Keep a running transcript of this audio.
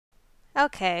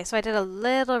Okay, so I did a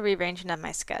little rearranging of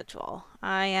my schedule.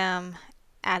 I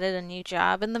added a new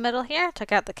job in the middle here,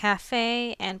 took out the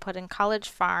cafe and put in college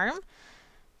farm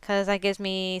because that gives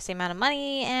me the same amount of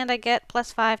money and I get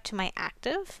 +5 to my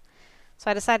active. So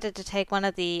I decided to take one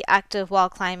of the active wall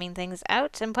climbing things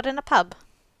out and put in a pub.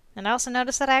 And I also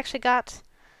noticed that I actually got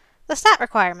the stat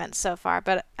requirements so far,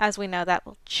 but as we know that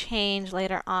will change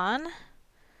later on.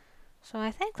 So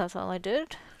I think that's all I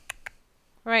did.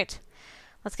 Right.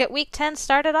 Let's get week 10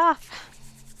 started off.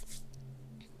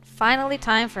 Finally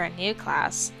time for a new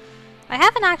class. I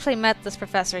haven't actually met this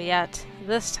professor yet,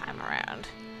 this time around.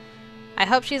 I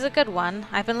hope she's a good one.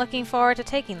 I've been looking forward to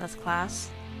taking this class.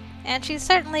 And she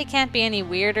certainly can't be any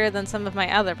weirder than some of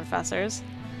my other professors.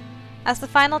 As the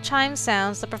final chime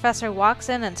sounds, the professor walks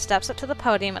in and steps up to the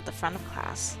podium at the front of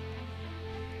class.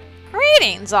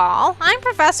 Greetings all, I'm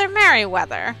Professor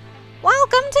Merriweather.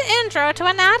 Welcome to Intro to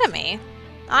Anatomy.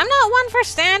 I'm not one for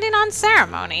standing on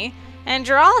ceremony, and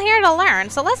you're all here to learn,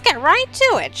 so let's get right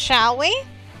to it, shall we?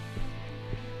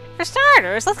 For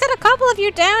starters, let's get a couple of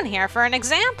you down here for an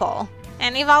example.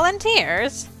 Any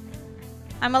volunteers?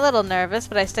 I'm a little nervous,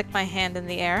 but I stick my hand in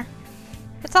the air.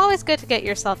 It's always good to get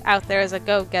yourself out there as a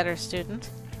go-getter student.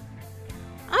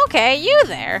 Okay, you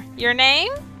there. Your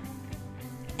name?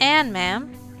 Anne,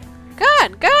 ma'am.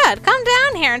 Good, good. Come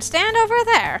down here and stand over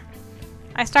there.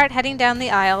 I start heading down the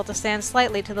aisle to stand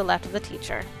slightly to the left of the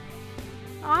teacher.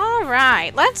 All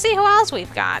right, let's see who else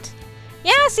we've got.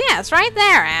 Yes, right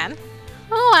there, Anne.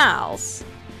 Who else?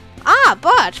 Ah,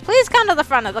 Butch, please come to the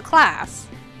front of the class.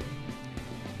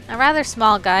 A rather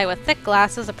small guy with thick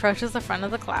glasses approaches the front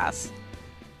of the class.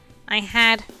 I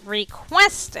had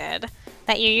requested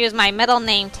that you use my middle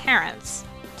name, Terrence.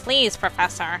 Please,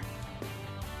 Professor.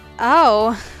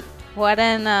 Oh, what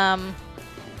an,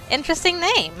 interesting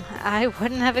name. I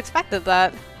wouldn't have expected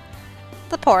that.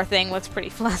 The poor thing looks pretty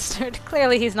flustered.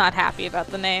 Clearly he's not happy about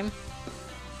the name.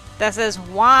 This is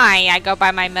why I go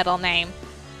by my middle name.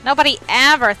 Nobody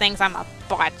ever thinks I'm a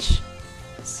Butch.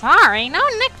 Sorry, no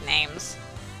nicknames.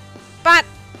 But,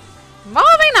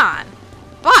 moving on.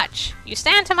 Butch, you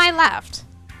stand to my left.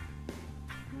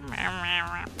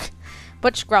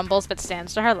 Butch grumbles but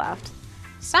stands to her left.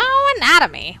 So,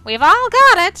 anatomy. We've all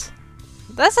got it.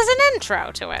 This is an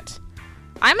intro to it.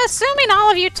 I'm assuming all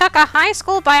of you took a high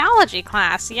school biology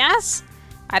class, yes?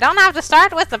 I don't have to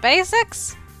start with the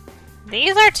basics?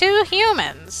 These are two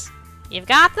humans. You've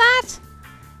got that?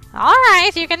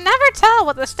 Alright, you can never tell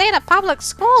with the state of public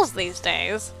schools these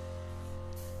days.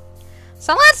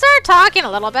 So let's start talking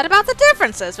a little bit about the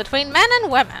differences between men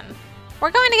and women.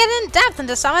 We're going to get in depth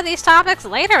into some of these topics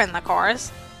later in the course,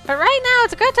 but right now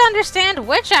it's good to understand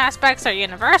which aspects are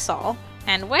universal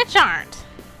and which aren't.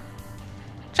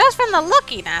 Just from the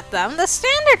looking at them, the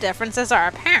standard differences are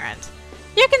apparent.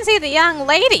 You can see the young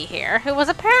lady here, who was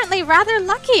apparently rather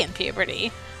lucky in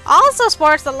puberty, also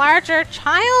sports the larger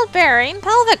childbearing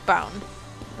pelvic bone.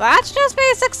 That's just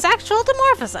basic sexual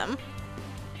dimorphism.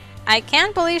 I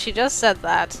can't believe she just said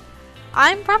that.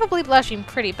 I'm probably blushing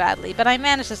pretty badly, but I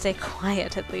managed to stay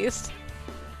quiet at least.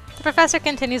 The professor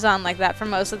continues on like that for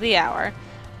most of the hour,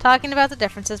 talking about the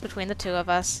differences between the two of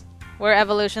us, where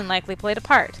evolution likely played a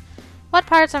part, what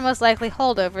parts are most likely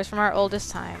holdovers from our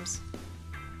oldest times.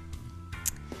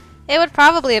 It would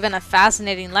probably have been a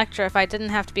fascinating lecture if I didn't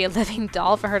have to be a living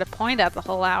doll for her to point at the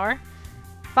whole hour.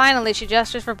 Finally, she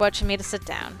gestures for Butch and me to sit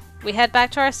down. We head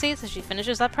back to our seats as she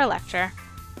finishes up her lecture.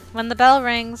 When the bell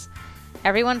rings,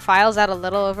 everyone files out a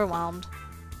little overwhelmed.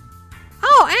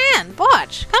 Oh, Anne,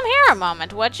 Butch, come here a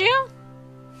moment, would you?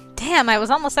 Damn, I was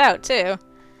almost out, too.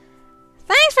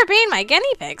 Thanks for being my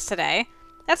guinea pigs today.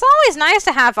 It's always nice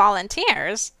to have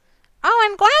volunteers. Oh,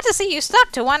 I'm glad to see you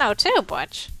stuck to 102,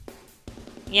 Butch.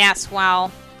 Yes,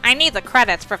 well, I need the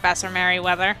credits, Professor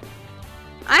Merriweather.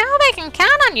 I hope I can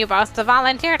count on you both to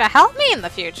volunteer to help me in the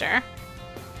future.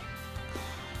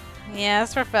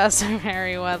 Yes, Professor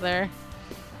Merriweather.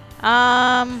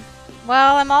 Well,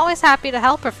 I'm always happy to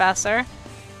help, Professor.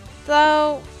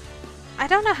 Though, I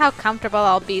don't know how comfortable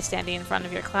I'll be standing in front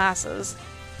of your classes.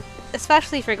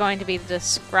 Especially if you're going to be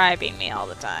describing me all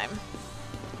the time.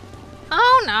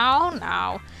 Oh,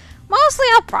 no. Mostly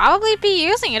I'll probably be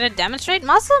using it to demonstrate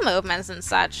muscle movements and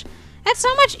such. It's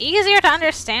so much easier to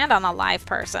understand on a live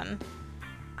person.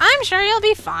 I'm sure you'll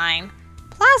be fine.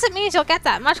 Plus, it means you'll get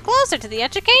that much closer to the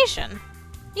education.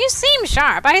 You seem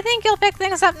sharp. I think you'll pick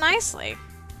things up nicely.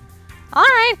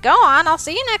 Alright, go on. I'll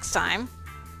see you next time.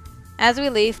 As we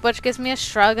leave, Butch gives me a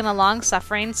shrug and a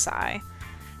long-suffering sigh.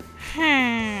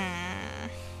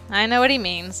 I know what he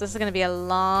means. This is going to be a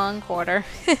long quarter.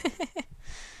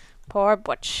 Poor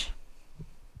Butch.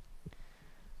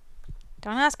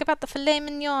 Don't ask about the filet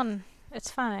mignon. It's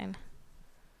fine.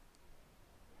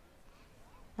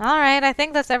 Alright, I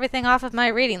think that's everything off of my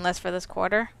reading list for this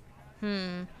quarter.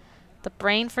 The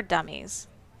Brain for Dummies,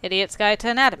 Idiot's Guide to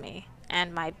Anatomy,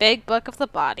 and my big book of the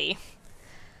body.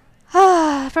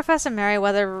 Professor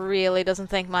Merriweather really doesn't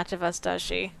think much of us, does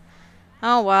she?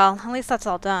 Oh well, at least that's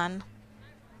all done.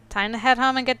 Time to head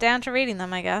home and get down to reading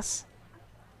them, I guess.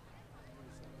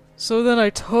 So then I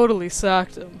totally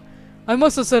sacked him. I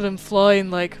must have set him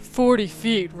flying like 40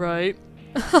 feet, right?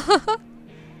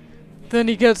 Then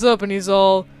he gets up and he's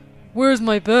all, "Where's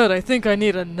my bed? I think I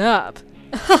need a nap."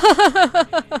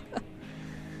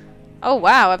 Oh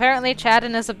wow, apparently Chad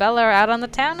and Isabella are out on the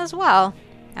town as well.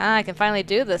 I can finally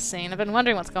do this scene. I've been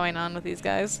wondering what's going on with these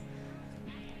guys.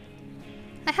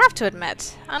 I have to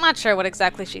admit, I'm not sure what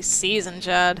exactly she sees in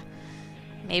Chad.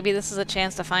 Maybe this is a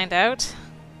chance to find out?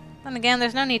 Then again,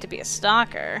 there's no need to be a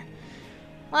stalker.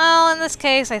 Well, in this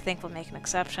case, I think we'll make an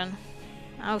exception.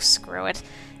 Oh, screw it.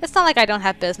 It's not like I don't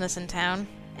have business in town.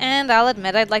 And I'll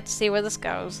admit I'd like to see where this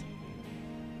goes.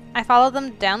 I followed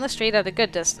them down the street at a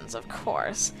good distance, of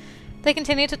course. They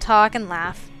continue to talk and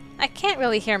laugh. I can't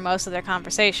really hear most of their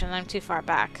conversation, I'm too far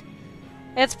back.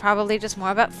 It's probably just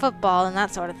more about football and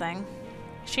that sort of thing.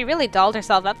 She really dolled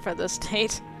herself up for this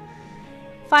date.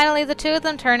 Finally, the two of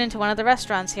them turn into one of the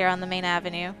restaurants here on the main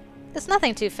avenue. It's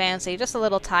nothing too fancy, just a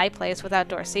little Thai place with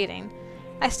outdoor seating.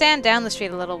 I stand down the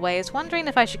street a little ways, wondering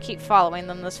if I should keep following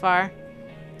them this far.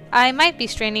 I might be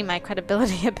straining my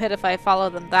credibility a bit if I follow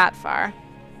them that far.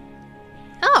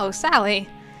 Oh, Sally.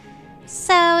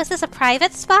 So, is this a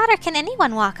private spot or can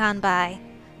anyone walk on by?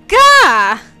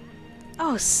 Gah!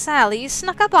 Oh, Sally, you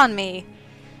snuck up on me.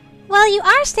 Well, you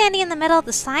are standing in the middle of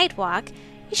the sidewalk.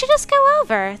 You should just go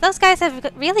over. Those guys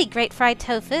have really great fried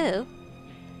tofu.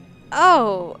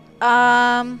 Oh,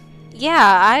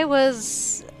 yeah, I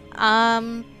was,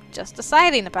 just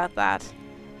deciding about that.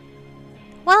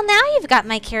 Well, now you've got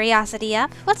my curiosity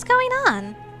up. What's going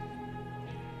on?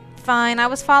 Fine, I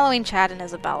was following Chad and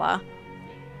Isabella.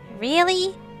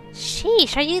 Really?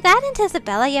 Sheesh, are you that into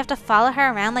Isabella you have to follow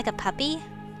her around like a puppy?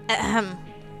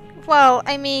 Well,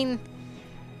 I mean,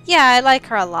 yeah, I like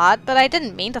her a lot, but I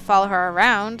didn't mean to follow her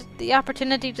around. The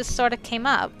opportunity just sort of came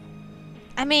up.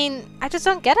 I mean, I just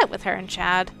don't get it with her and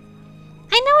Chad.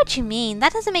 I know what you mean.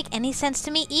 That doesn't make any sense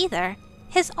to me either.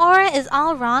 His aura is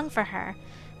all wrong for her.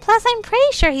 Plus, I'm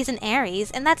pretty sure he's an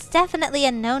Aries, and that's definitely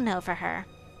a no-no for her.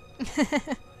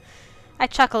 I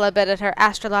chuckle a bit at her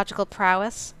astrological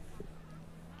prowess.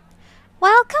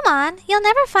 Well, come on. You'll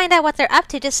never find out what they're up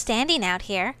to just standing out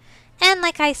here. And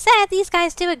like I said, these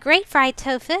guys do a great fried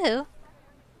tofu.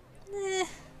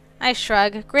 I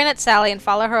shrug, grin at Sally, and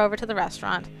follow her over to the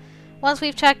restaurant. Once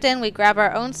we've checked in, we grab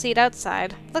our own seat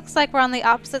outside. Looks like we're on the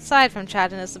opposite side from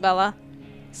Chad and Isabella.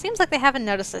 Seems like they haven't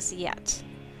noticed us yet.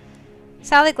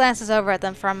 Sally glances over at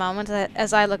them for a moment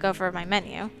as I look over my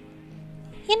menu.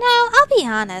 You know, I'll be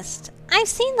honest. I've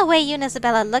seen the way you and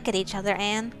Isabella look at each other,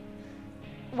 Anne.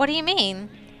 What do you mean?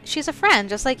 She's a friend,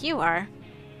 just like you are.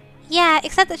 Yeah,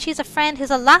 except that she's a friend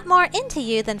who's a lot more into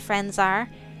you than friends are.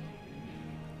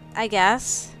 I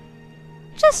guess.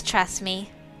 Just trust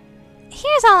me.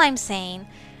 Here's all I'm saying.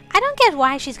 I don't get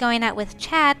why she's going out with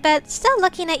Chad, but still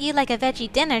looking at you like a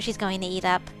veggie dinner she's going to eat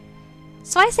up.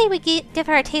 So I say we give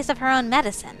her a taste of her own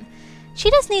medicine. She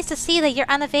just needs to see that you're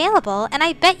unavailable, and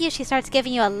I bet you she starts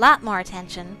giving you a lot more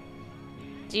attention.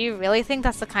 Do you really think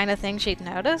that's the kind of thing she'd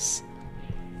notice?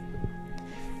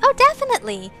 Oh,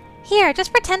 definitely. Here,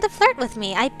 just pretend to flirt with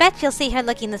me. I bet you'll see her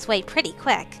looking this way pretty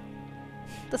quick.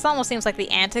 This almost seems like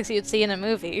the antics you'd see in a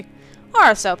movie.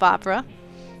 Or a soap opera.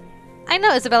 I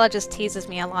know Isabella just teases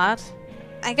me a lot.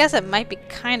 I guess it might be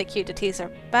kinda cute to tease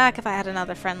her back if I had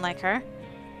another friend like her.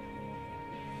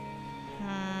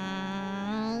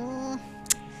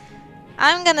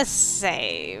 I'm gonna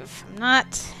save. I'm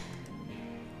not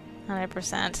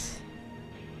 100%.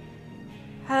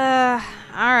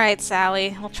 Alright,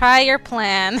 Sally. We'll try your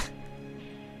plan.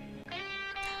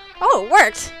 Oh, it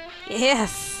worked!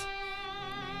 Yes!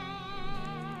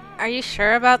 Are you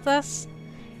sure about this?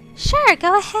 Sure,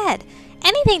 go ahead.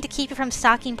 Anything to keep you from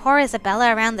stalking poor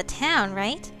Isabella around the town,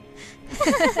 right?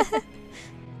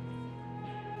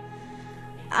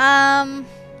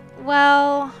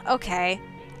 Well, okay.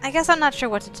 I guess I'm not sure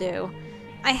what to do.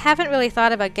 I haven't really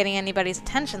thought about getting anybody's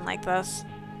attention like this.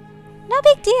 No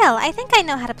big deal. I think I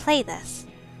know how to play this.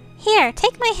 Here,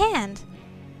 take my hand.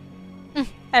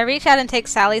 I reach out and take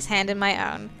Sally's hand in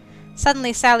my own.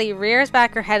 Suddenly, Sally rears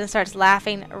back her head and starts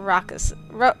laughing raucously,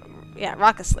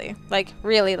 like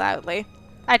really loudly.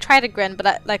 I try to grin,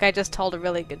 but I just told a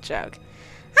really good joke.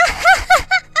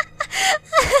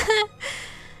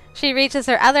 She reaches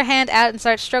her other hand out and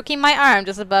starts stroking my arm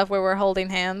just above where we're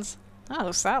holding hands.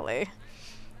 Oh, Sally.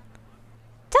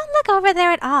 Don't look over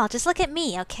there at all. Just look at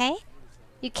me, okay?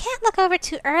 You can't look over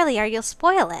too early or you'll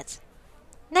spoil it.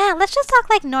 Now, let's just talk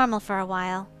like normal for a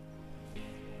while.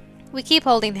 We keep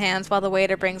holding hands while the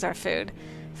waiter brings our food.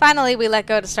 Finally, we let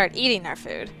go to start eating our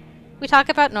food. We talk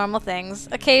about normal things.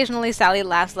 Occasionally, Sally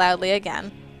laughs loudly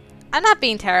again. I'm not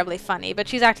being terribly funny, but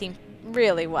she's acting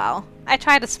really well. I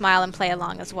try to smile and play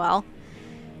along as well.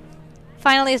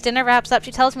 Finally, as dinner wraps up,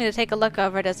 she tells me to take a look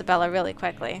over at Isabella really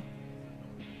quickly.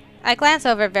 I glance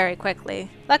over very quickly.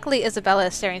 Luckily, Isabella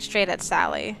is staring straight at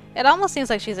Sally. It almost seems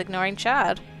like she's ignoring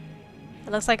Chad.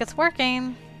 It looks like it's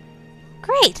working.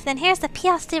 Great, then here's the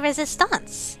pièce de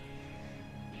résistance.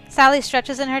 Sally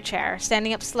stretches in her chair,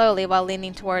 standing up slowly while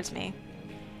leaning towards me.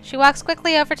 She walks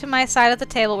quickly over to my side of the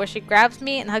table where she grabs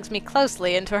me and hugs me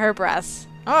closely into her breasts.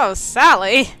 Oh,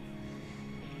 Sally!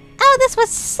 Oh, this was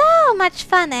so much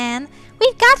fun, Anne.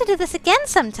 We've got to do this again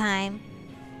sometime.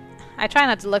 I try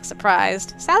not to look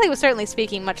surprised. Sally was certainly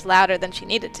speaking much louder than she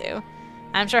needed to.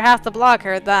 I'm sure half the blog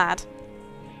heard that.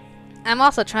 I'm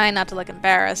also trying not to look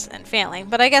embarrassed and failing,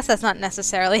 but I guess that's not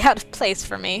necessarily out of place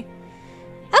for me.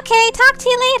 Okay, talk to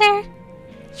you later.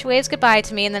 She waves goodbye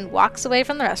to me and then walks away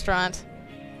from the restaurant.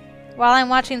 While I'm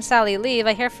watching Sally leave,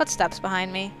 I hear footsteps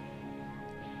behind me.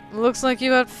 Looks like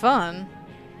you had fun.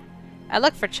 I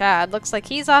look for Chad. Looks like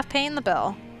he's off paying the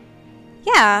bill.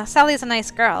 Yeah, Sally's a nice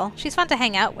girl. She's fun to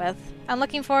hang out with. I'm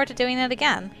looking forward to doing it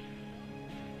again.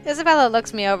 Isabella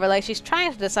looks me over like she's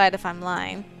trying to decide if I'm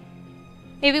lying.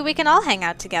 Maybe we can all hang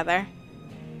out together.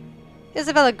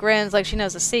 Isabella grins like she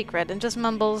knows a secret and just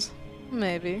mumbles,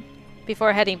 maybe,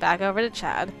 before heading back over to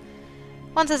Chad.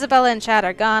 Once Isabella and Chad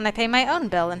are gone, I pay my own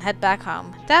bill and head back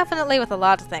home. Definitely with a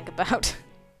lot to think about.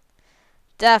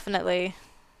 Definitely.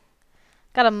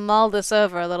 Gotta mull this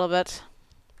over a little bit.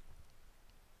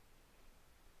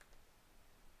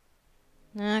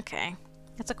 Okay.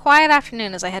 It's a quiet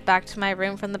afternoon as I head back to my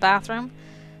room from the bathroom.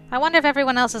 I wonder if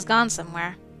everyone else has gone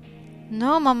somewhere.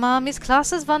 No, Mama, mis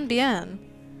clases van bien.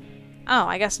 Oh,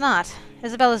 I guess not.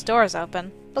 Isabella's door is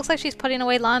open. Looks like she's putting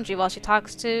away laundry while she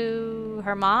talks to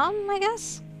her mom, I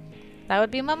guess? That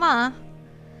would be Mama.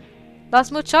 Los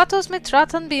muchachos me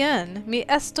tratan bien. Me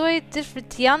estoy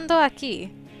divirtiendo aquí.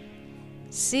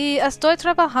 Sí, estoy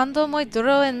trabajando muy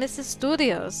duro en mis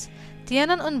estudios.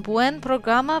 Tienen un buen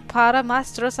programa para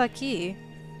maestros aquí.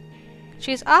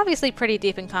 She's obviously pretty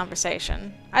deep in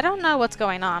conversation. I don't know what's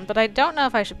going on, but I don't know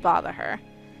if I should bother her.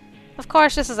 Of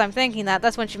course, just as I'm thinking that,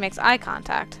 that's when she makes eye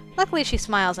contact. Luckily, she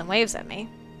smiles and waves at me.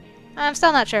 I'm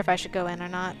still not sure if I should go in or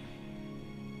not.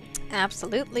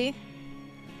 Absolutely.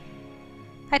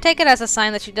 I take it as a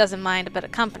sign that she doesn't mind a bit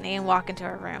of company and walk into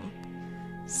her room.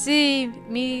 Sí,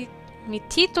 mi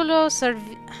título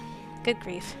Good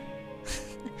grief.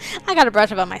 I gotta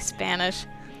brush up on my Spanish.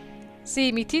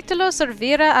 Si mi título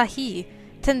servirá allí,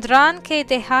 tendrán que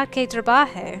dejar que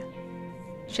trabaje.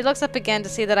 She looks up again to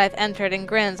see that I've entered and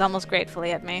grins almost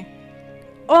gratefully at me.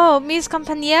 Oh, mis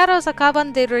compañeros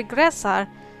acaban de regresar.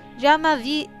 Ya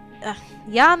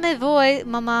me voy,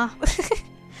 mamá.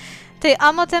 Te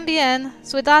amo también.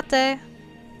 Cuídate.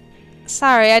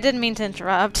 Sorry, I didn't mean to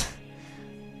interrupt.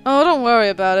 Oh, don't worry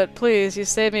about it, please. You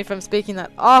saved me from speaking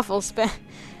that awful Spanish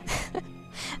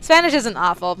isn't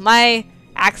awful. My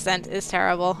accent is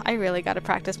terrible. I really gotta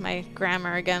practice my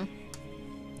grammar again.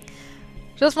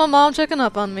 Just my mom checking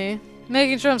up on me,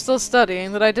 making sure I'm still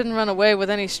studying, that I didn't run away with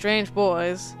any strange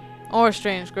boys. Or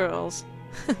strange girls.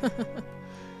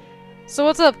 So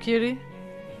what's up, cutie?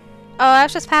 Oh, I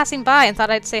was just passing by and thought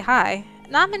I'd say hi.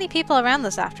 Not many people around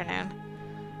this afternoon.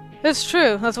 It's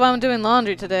true. That's why I'm doing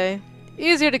laundry today.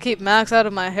 Easier to keep Max out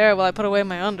of my hair while I put away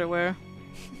my underwear.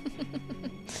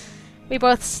 We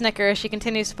both snicker as she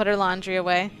continues to put her laundry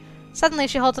away. Suddenly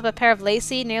she holds up a pair of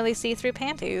lacy, nearly see-through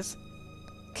panties.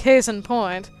 Case in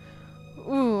point.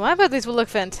 Ooh, I bet these will look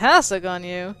fantastic on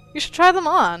you. You should try them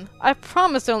on. I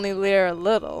promise to only leer a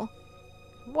little.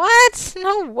 What?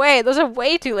 No way. Those are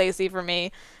way too lacy for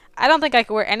me. I don't think I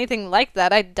could wear anything like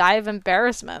that. I'd die of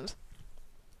embarrassment.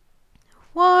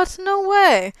 What? No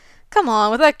way. Come on,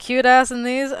 with that cute ass in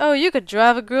these, oh, you could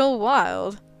drive a girl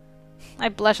wild. I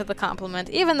blush at the compliment,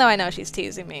 even though I know she's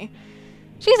teasing me.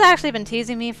 She's actually been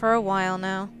teasing me for a while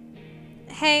now.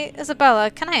 Hey,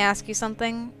 Isabella, can I ask you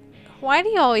something? Why do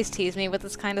you always tease me with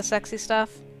this kind of sexy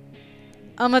stuff?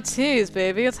 I'm a tease,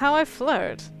 baby. It's how I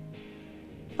flirt.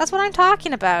 That's what I'm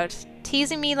talking about.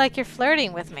 Teasing me like you're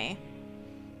flirting with me.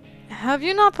 Have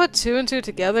you not put two and two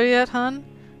together yet, hun?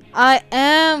 I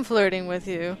am flirting with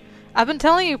you. I've been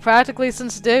telling you practically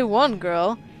since day one,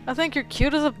 girl. I think you're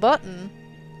cute as a button.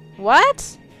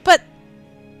 What? But...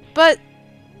 But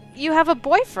you have a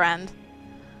boyfriend.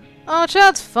 Oh,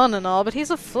 Chad's fun and all, but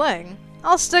he's a fling.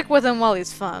 I'll stick with him while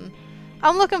he's fun.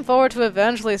 I'm looking forward to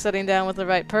eventually sitting down with the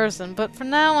right person, but for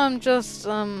now I'm just,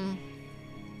 I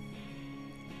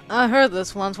heard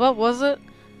this once. What was it?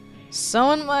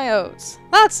 Sowing my oats.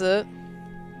 That's it.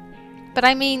 But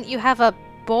I mean, you have a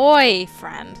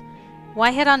boyfriend.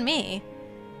 Why hit on me?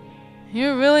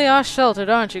 You really are sheltered,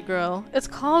 aren't you, girl? It's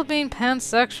called being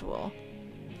pansexual.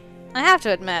 I have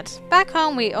to admit, back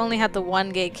home we only had the one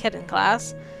gay kid in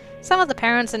class. Some of the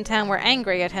parents in town were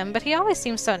angry at him, but he always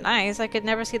seemed so nice I could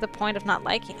never see the point of not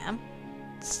liking him.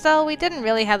 Still, we didn't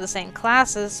really have the same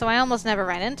classes, so I almost never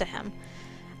ran into him.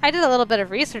 I did a little bit of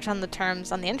research on the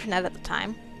terms on the internet at the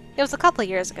time. It was a couple of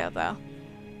years ago, though.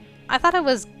 I thought it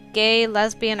was gay,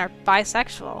 lesbian, or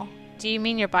bisexual. Do you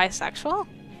mean you're bisexual?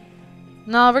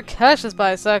 No, Rakesh is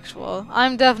bisexual.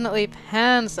 I'm definitely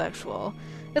pansexual.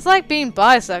 It's like being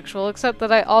bisexual, except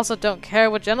that I also don't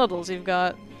care what genitals you've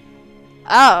got.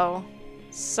 Oh.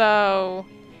 So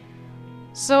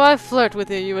I flirt with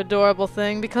you, you adorable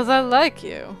thing, because I like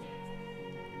you.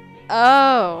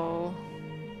 Oh.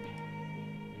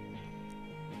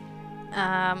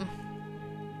 How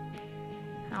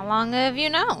long have you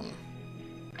known?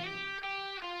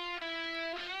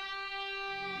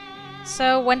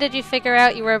 So when did you figure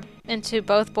out you were into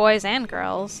both boys and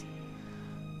girls?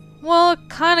 Well, it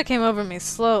kinda came over me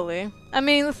slowly. I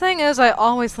mean, the thing is, I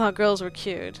always thought girls were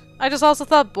cute. I just also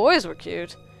thought boys were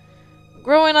cute.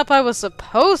 Growing up, I was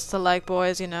supposed to like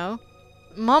boys, you know.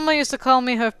 Mama used to call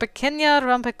me her pequeña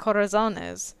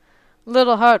rompecorazones,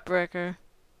 little heartbreaker.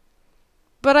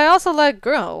 But I also like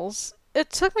girls. It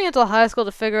took me until high school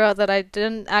to figure out that I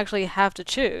didn't actually have to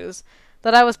choose,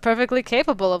 that I was perfectly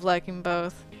capable of liking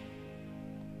both.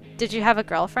 Did you have a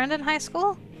girlfriend in high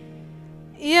school?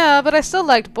 Yeah, but I still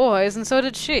liked boys, and so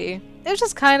did she. It was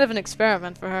just kind of an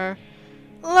experiment for her.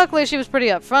 Luckily, she was pretty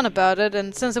upfront about it,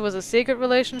 and since it was a secret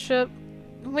relationship,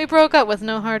 we broke up with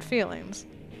no hard feelings.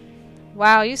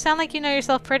 Wow, you sound like you know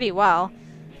yourself pretty well.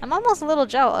 I'm almost a little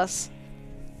jealous.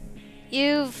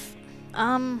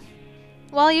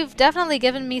 Well, you've definitely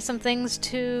given me some things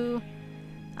to,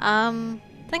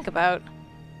 think about.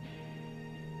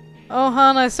 Oh,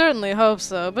 hon, I certainly hope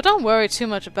so, but don't worry too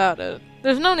much about it.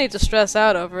 There's no need to stress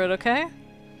out over it, okay?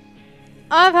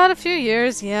 I've had a few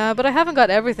years, yeah, but I haven't got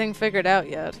everything figured out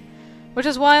yet. Which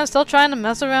is why I'm still trying to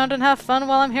mess around and have fun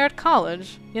while I'm here at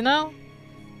college, you know?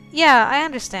 Yeah, I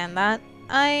understand that.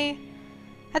 I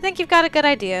think you've got a good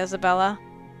idea, Isabella.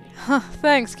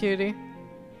 Thanks, cutie.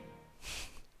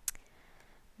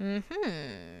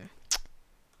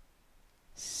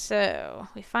 So,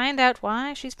 we find out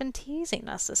why she's been teasing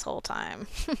us this whole time.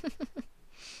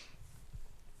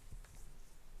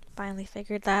 Finally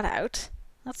figured that out.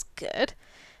 That's good.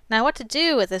 Now what to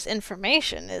do with this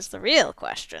information is the real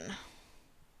question.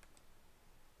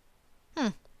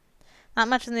 Not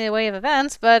much in the way of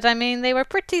events, but I mean, they were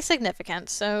pretty significant,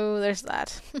 so there's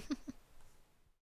that.